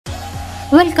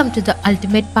Welcome to the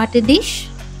ultimate party dish,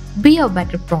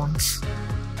 beer-battered prawns.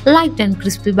 Light and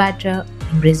crispy batter,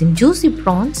 embracing juicy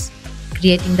prawns,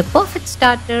 creating the perfect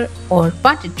starter or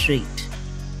party treat.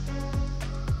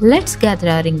 Let's gather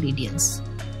our ingredients.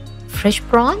 Fresh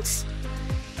prawns,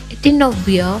 a tin of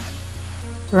beer,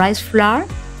 rice flour,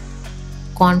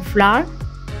 corn flour,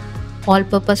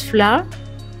 all-purpose flour,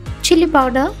 chili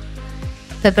powder,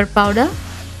 pepper powder,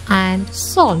 and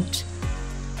salt.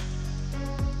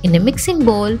 In a mixing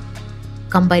bowl,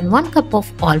 combine 1 cup of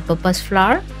all-purpose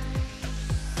flour,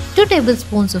 2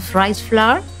 tablespoons of rice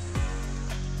flour,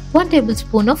 1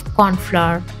 tablespoon of corn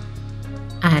flour,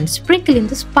 and sprinkle in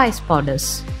the spice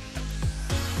powders.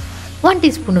 1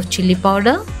 teaspoon of chili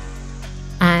powder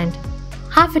and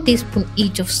half a teaspoon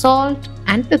each of salt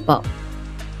and pepper.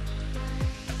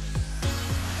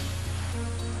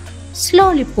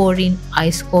 Slowly pour in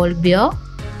ice-cold beer,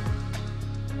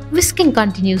 whisking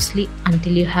continuously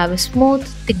until you have a smooth,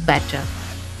 thick batter.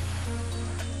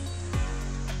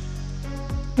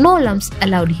 No lumps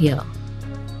allowed here.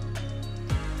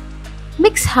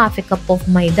 Mix half a cup of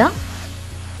Maida,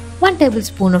 1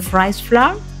 tablespoon of rice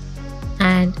flour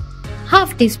and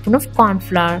half teaspoon of corn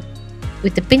flour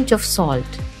with a pinch of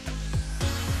salt.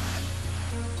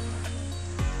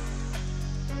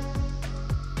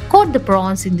 Coat the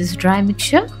prawns in this dry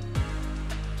mixture,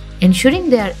 ensuring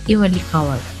they are evenly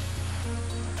covered.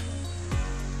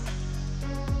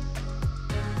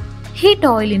 Heat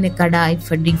oil in a kadai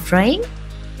for deep frying.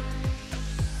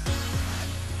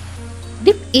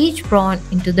 Dip each prawn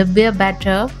into the beer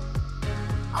batter,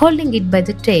 holding it by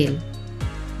the tail.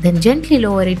 Then gently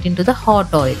lower it into the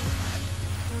hot oil.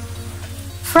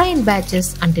 Fry in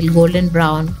batches until golden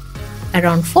brown,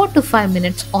 around 4 to 5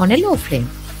 minutes on a low flame.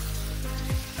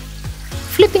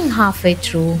 Flipping halfway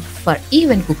through for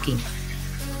even cooking.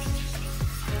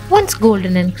 Once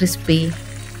golden and crispy,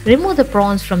 remove the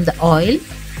prawns from the oil.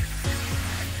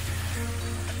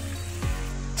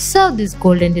 Serve these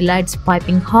golden delights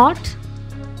piping hot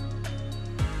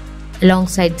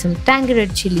alongside some tangy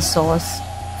red chili sauce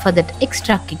for that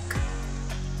extra kick.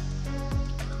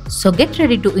 So get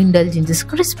ready to indulge in this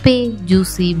crispy,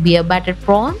 juicy beer-battered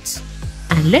prawns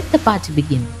and let the party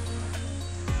begin.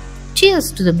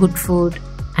 Cheers to the good food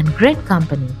and great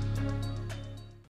company.